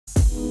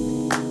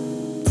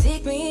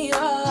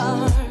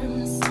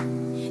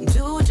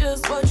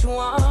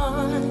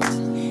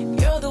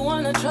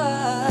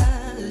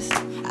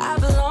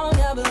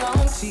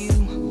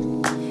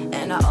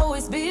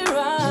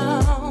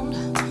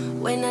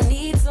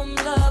I'm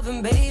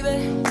loving,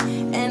 baby,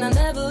 and I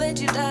never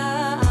let you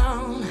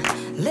down,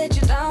 let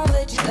you down,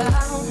 let you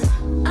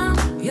down.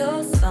 I'm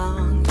your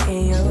song,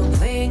 and you're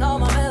playing all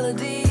my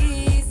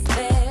melodies.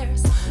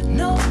 There's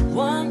no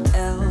one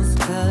else,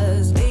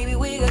 'cause baby,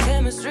 we got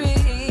chemistry.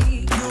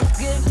 You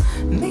give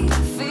me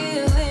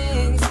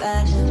feelings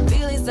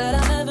that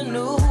I never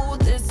knew.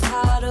 This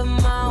heart of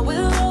mine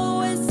will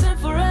always and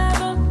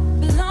forever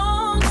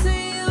belong to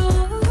you.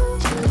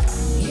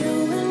 You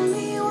and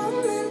me were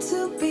meant to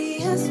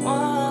be as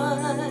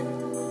one.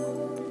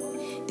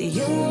 The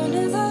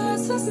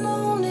universe has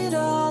known it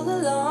all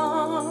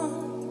along.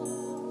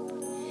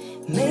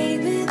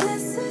 Maybe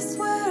this is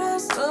where our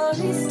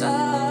story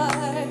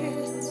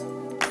starts.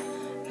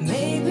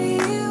 Maybe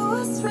it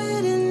was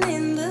written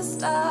in the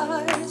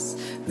stars,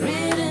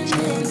 written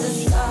in the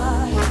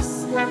stars.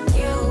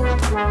 You,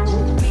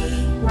 me,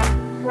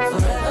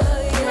 forever,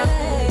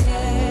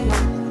 yeah.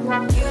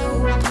 You,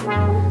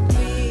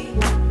 me,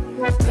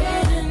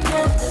 written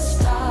in the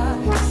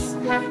stars.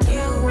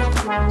 You,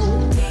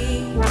 me,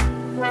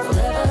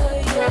 forever,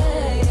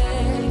 yeah.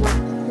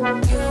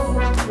 You,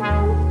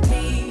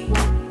 me.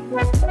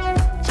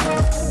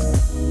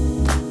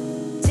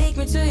 Take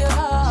me to your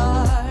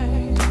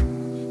heart,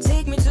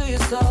 take me to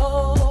your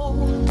soul.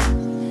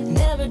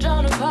 Never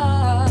drawn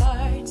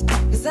apart,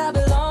 'cause I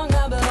belong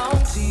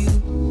to you.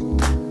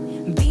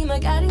 Be my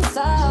guiding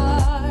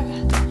star,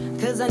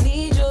 'cause I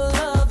need your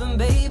loving,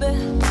 baby.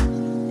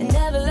 And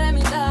never let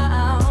me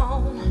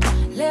down,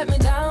 let me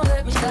down,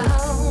 let me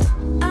down.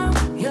 I'm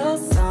your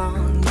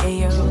song, yeah,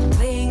 you're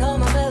playing all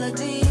my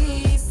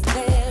melodies.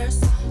 There's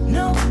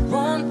no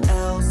one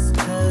else,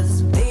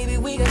 'cause baby,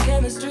 we got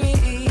chemistry.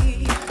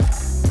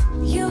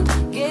 You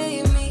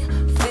gave me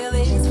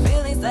feelings,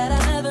 feelings that I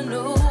never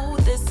knew.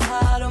 This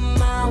heart of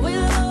mine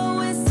will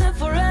always and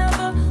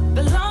forever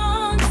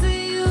belong to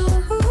you.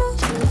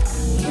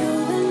 You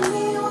and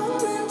me were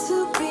meant to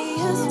be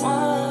as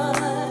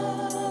one.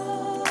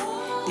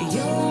 The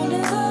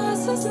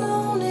universe has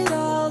known it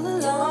all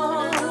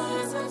along.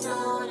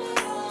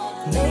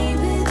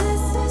 Maybe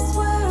this is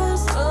where our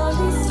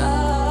story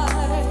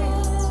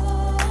starts.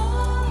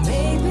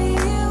 Maybe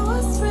it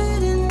was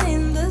written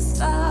in the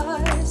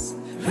stars,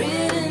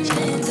 written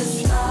in the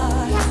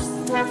stars.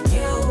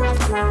 You,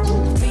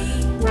 me,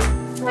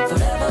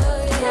 forever,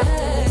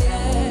 yeah.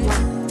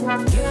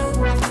 You,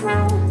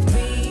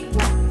 me,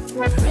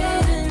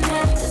 written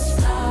in the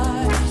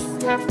stars.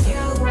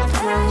 You,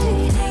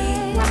 me,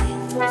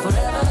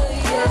 forever,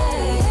 yeah.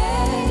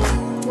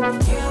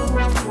 You,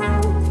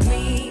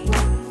 me,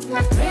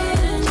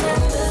 written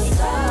in the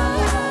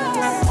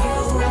stars. You,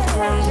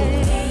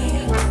 me,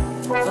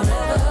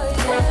 forever,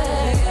 yeah.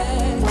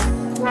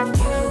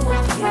 You,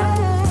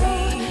 me,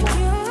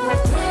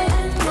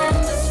 written in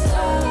the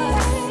stars.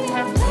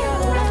 You,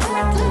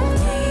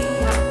 me,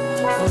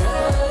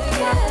 forever,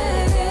 yeah.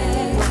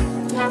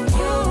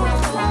 You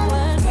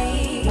and me,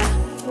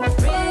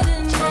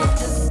 written in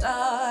the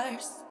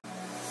stars.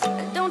 I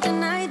don't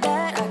deny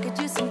that I could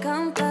use some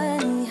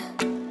company.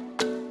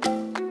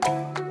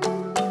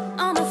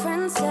 All my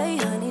friends say,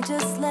 honey,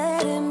 just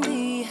let him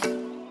be.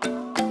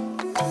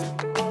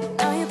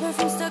 Now your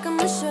perfume stuck on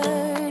my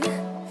shirt,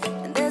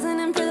 and there's an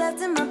empty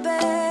left in my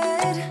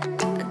bed.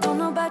 I don't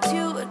know about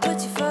you, I'd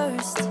put you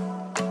first.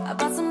 I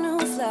bought some new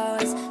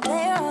flowers,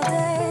 they're all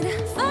dead.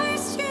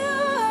 First you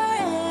are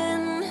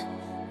in,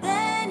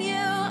 then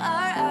you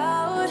are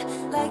out,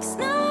 like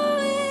snow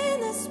in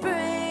the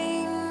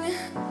spring.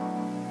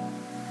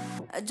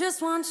 I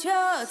just want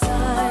your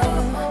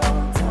time.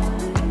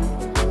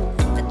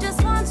 I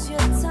just want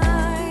your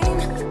time.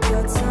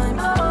 Your time,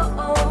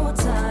 oh, oh,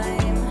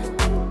 time.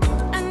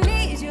 I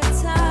need your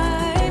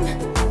time.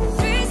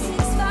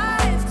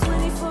 365,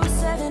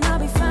 24/7, I'll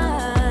be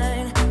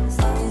fine, as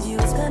long as you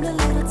spend a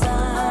little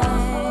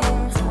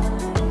time.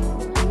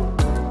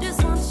 Just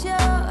want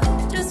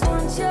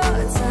your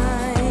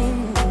time.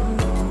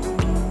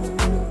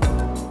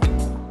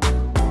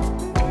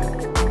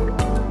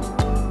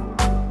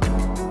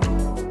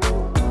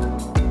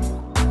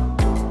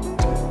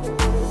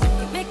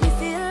 You make me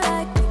feel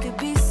like we could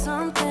be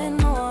something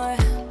more.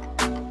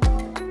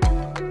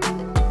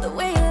 The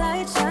way your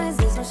light shines,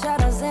 there's no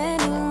shadows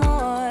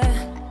anymore.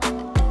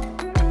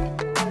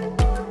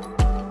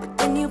 But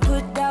then you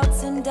put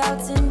doubts and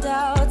doubts and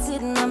doubts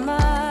in my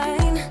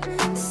mind.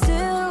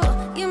 Still,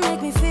 you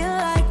make me feel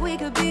like we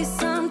could be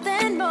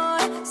something more,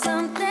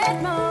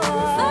 something more.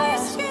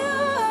 First you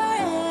are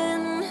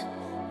in,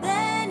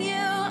 then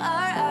you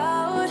are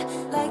out,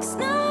 like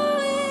snow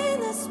in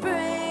the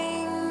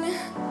spring.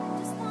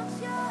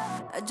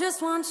 I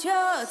just want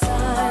your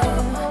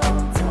time.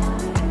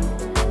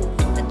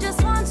 I just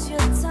want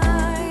your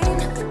time.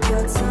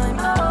 Your time,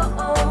 oh,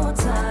 oh,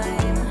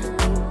 time.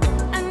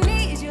 I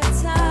need your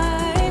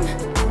time.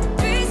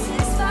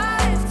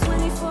 365,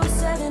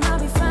 24/7, I'll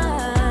be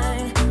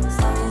fine, as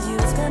long as you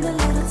spend a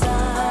little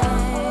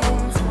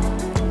time.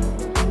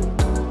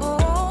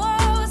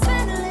 Oh,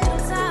 spend a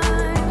little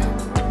time.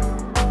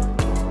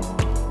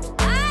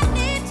 I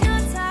need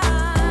your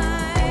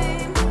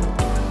time.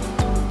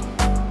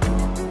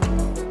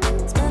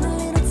 Spend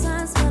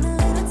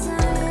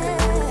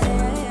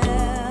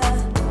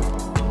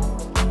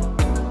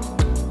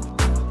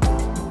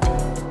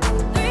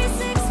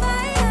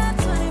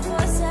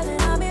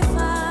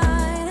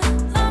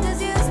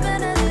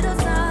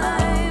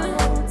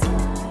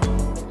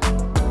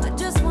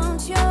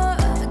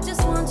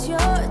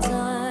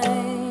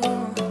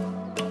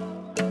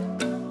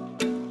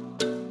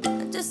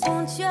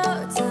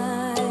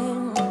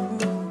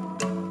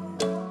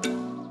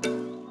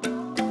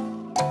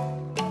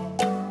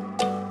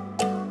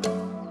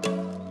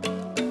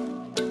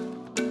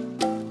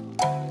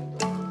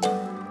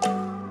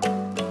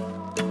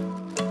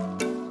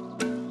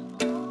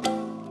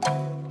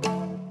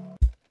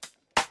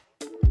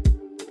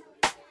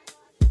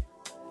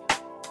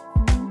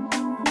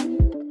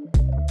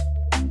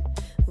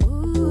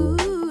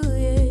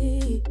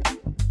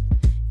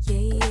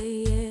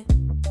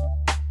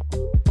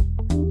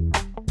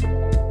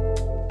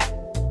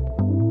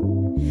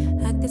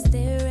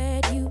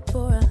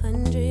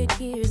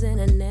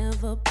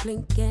a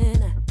blink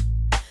and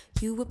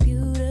you were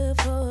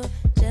beautiful,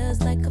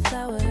 just like a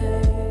flower.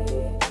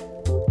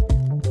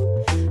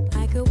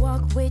 I could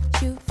walk with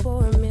you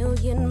for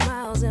 1,000,000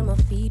 miles and my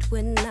feet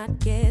would not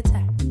get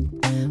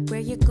tired. Where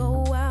you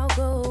go, I'll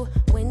go,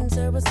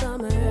 winter or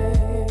summer.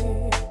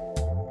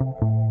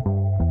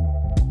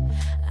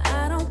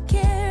 I don't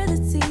care the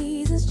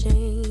seasons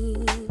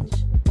change,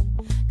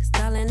 'cause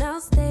darling,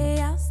 I'll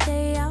stay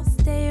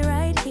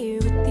right here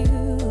with you.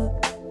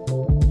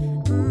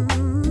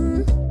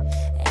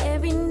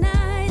 Every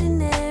night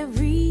and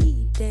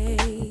every day,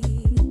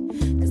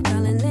 'cause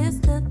darling,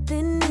 there's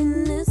nothing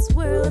in this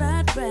world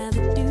I'd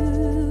rather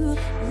do.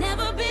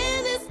 Never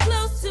been this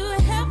close to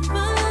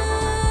heaven,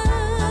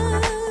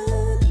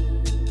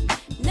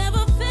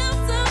 never felt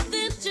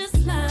something just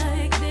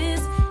like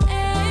this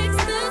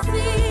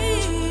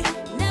ecstasy.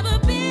 Never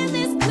been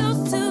this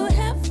close to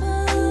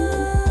heaven.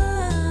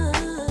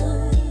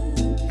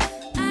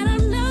 I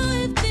don't know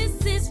if this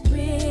is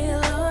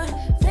real or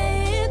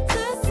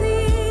fantasy,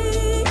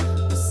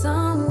 or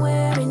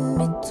somewhere in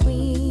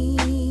between,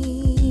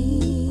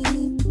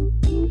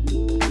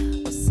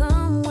 or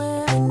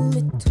somewhere in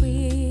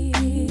between.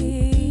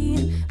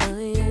 Oh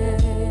yeah.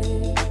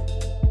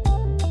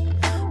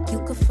 You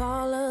could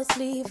fall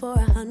asleep for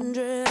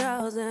 100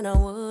 hours and I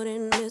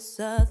wouldn't miss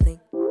a thing.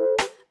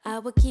 I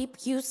would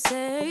keep you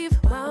safe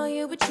while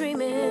you were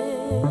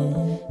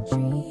dreaming.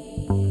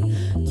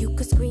 You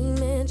could scream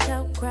and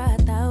shout, cry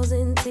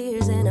 1,000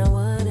 tears, and I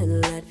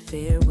wouldn't let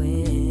fear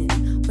win.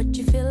 What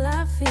you feel,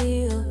 I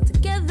feel.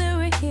 Together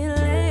we're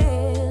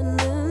healing.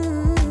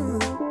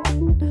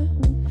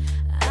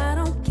 I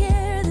don't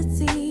care the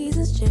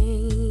seasons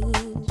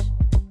change,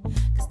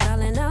 'cause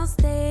darling, I'll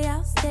stay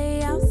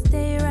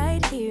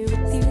right here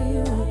with you.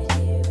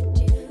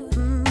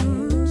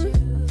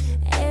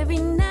 Every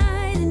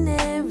night and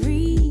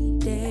every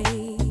day,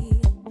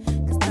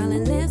 'cause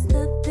darling, there's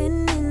nothing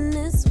in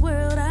this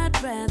world I'd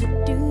rather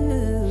do.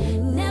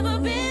 Never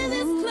been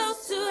this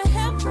close to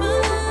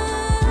heaven,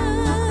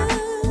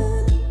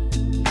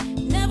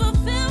 never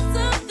felt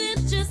something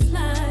just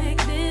like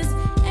this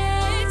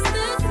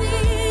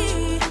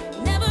ecstasy.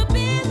 Never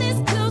been this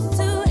close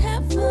to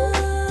heaven.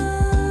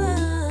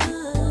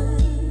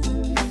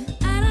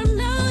 I don't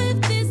know if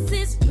this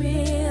is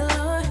real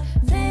or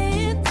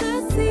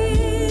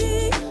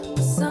fantasy,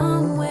 or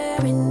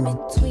somewhere in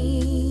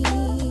between,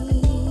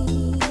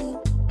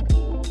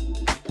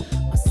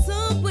 or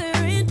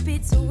somewhere in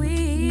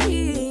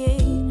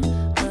between.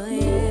 Oh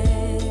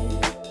yeah.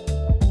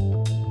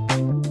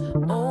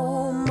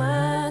 Oh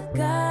my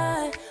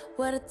God,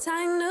 what a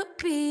time to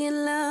be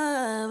in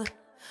love.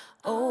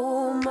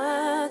 Oh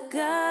my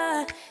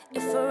God,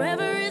 if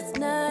forever is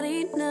not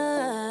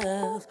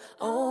enough.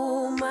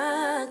 Oh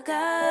my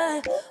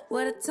God,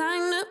 what a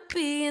time to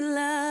be in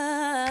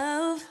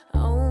love.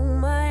 Oh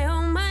my,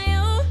 oh my,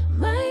 oh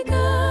my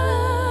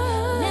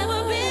God.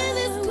 Never been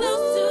this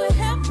close to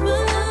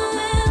heaven,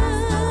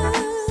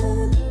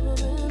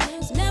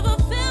 never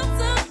felt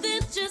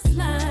something just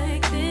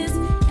like this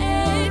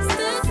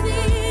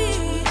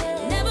ecstasy.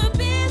 Never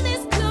been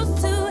this close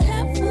to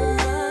heaven.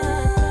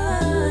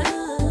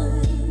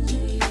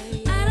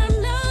 I don't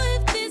know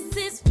if this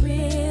is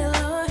real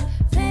or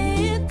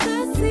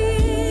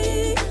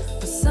fantasy,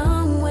 or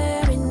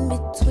somewhere in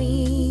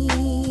between,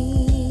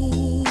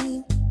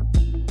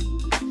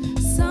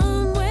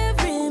 somewhere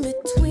in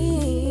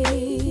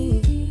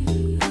between.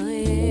 Oh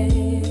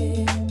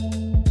yeah.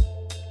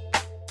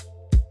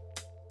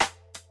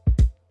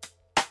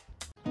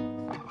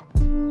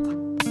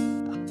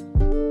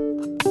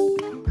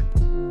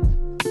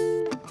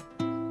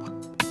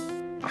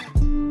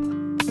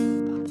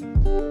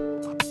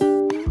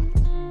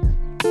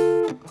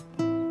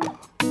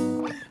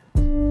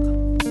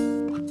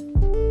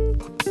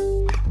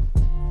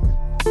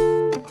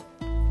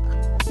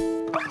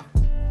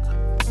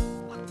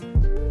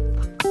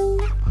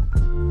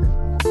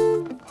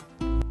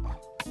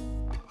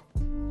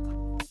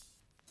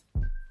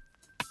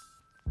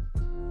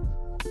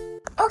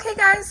 Okay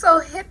guys, so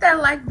hit that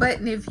like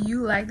button if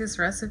you like this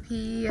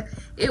recipe.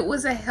 It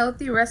was a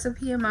healthy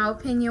recipe in my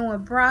opinion,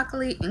 with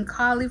broccoli and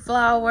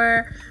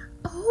cauliflower.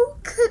 Who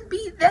could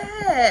beat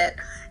that?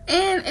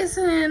 And it's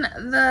in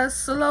the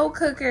slow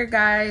cooker,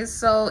 guys,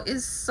 so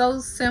it's so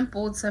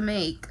simple to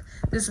make.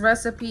 This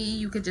recipe,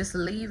 you could just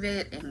leave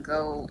it and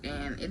go,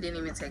 and it didn't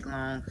even take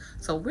long.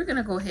 So we're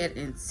gonna go ahead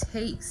and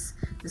taste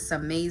this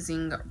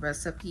amazing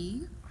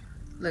recipe.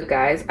 Look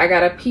guys, I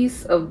got a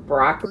piece of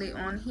broccoli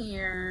on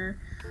here,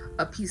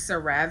 a piece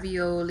of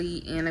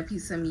ravioli, and a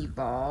piece of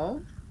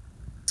meatball.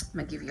 I'm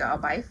gonna give y'all a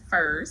bite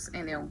first,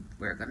 and then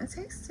we're gonna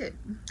taste it.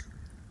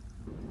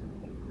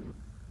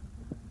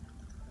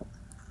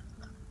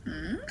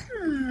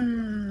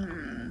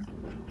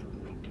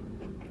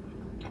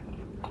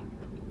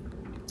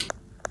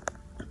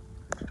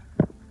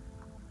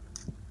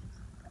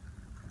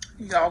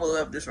 Y'all will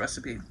love this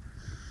recipe,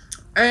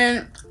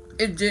 and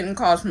it didn't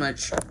cost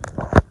much,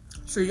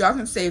 so y'all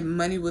can save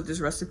money with this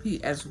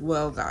recipe as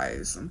well,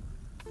 guys.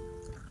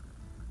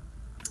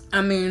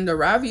 I mean, the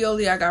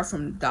ravioli I got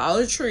from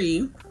Dollar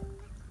Tree,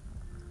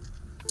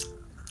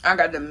 I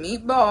got the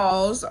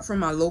meatballs from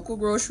my local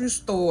grocery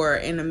store,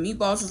 and the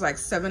meatballs was like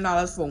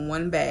 $7 for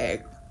one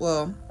bag.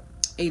 Well,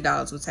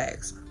 $8 with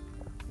tax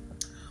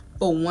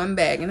for one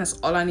bag, and that's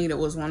all I needed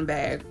was one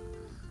bag.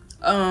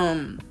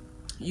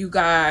 You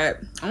got,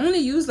 I only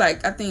used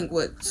like, I think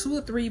what, 2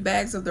 or 3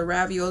 bags of the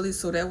ravioli,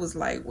 so that was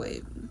like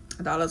what,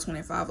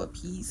 $1.25 a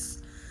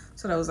piece.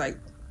 So that was like,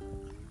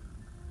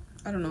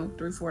 I don't know,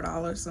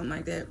 $3-4, something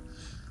like that.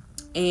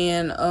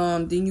 And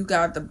then you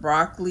got the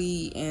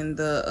broccoli and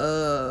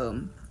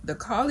the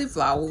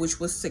cauliflower, which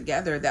was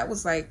together. That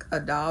was like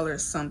 $1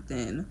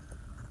 something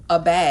a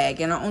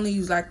bag, and I only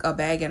used like a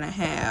bag and a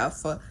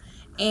half.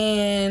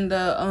 And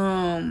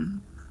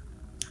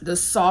the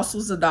sauce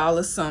was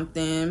 $1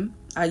 something.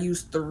 I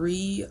used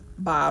 3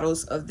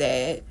 bottles of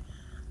that.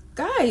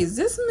 Guys,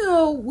 this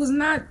meal was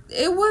not,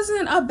 it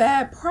wasn't a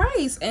bad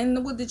price.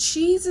 And with the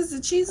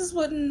cheeses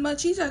wasn't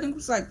much each. I think it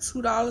was like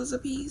 $2 a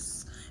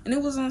piece, and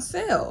it was on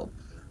sale.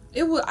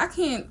 It was, I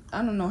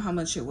don't know how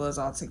much it was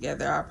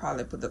altogether. I'll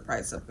probably put the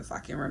price up if I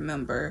can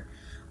remember.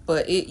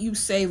 But you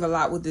save a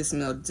lot with this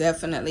meal,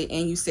 definitely.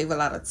 And you save a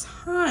lot of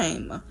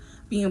time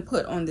being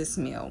put on this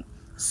meal.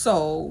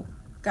 So,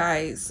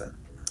 guys,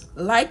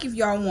 like if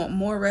y'all want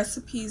more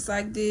recipes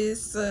like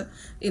this. And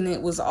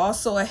it was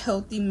also a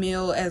healthy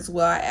meal as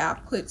well. I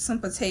put some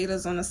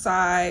potatoes on the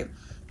side.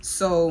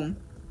 So,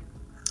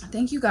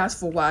 thank you guys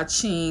for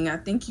watching. I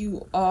thank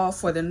you all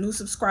for the new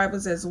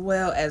subscribers as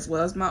well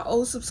as my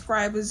old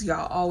subscribers.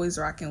 Y'all always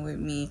rocking with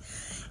me.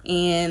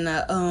 And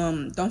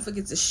don't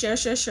forget to share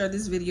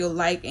this video,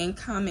 like and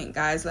comment,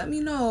 guys. Let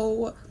me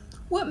know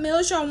what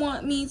meals y'all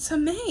want me to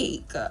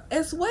make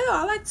as well.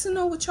 I like to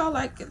know what y'all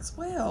like as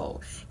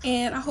well.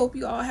 And I hope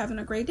you all having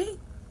a great day.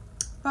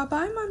 Bye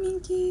bye, my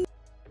minkies.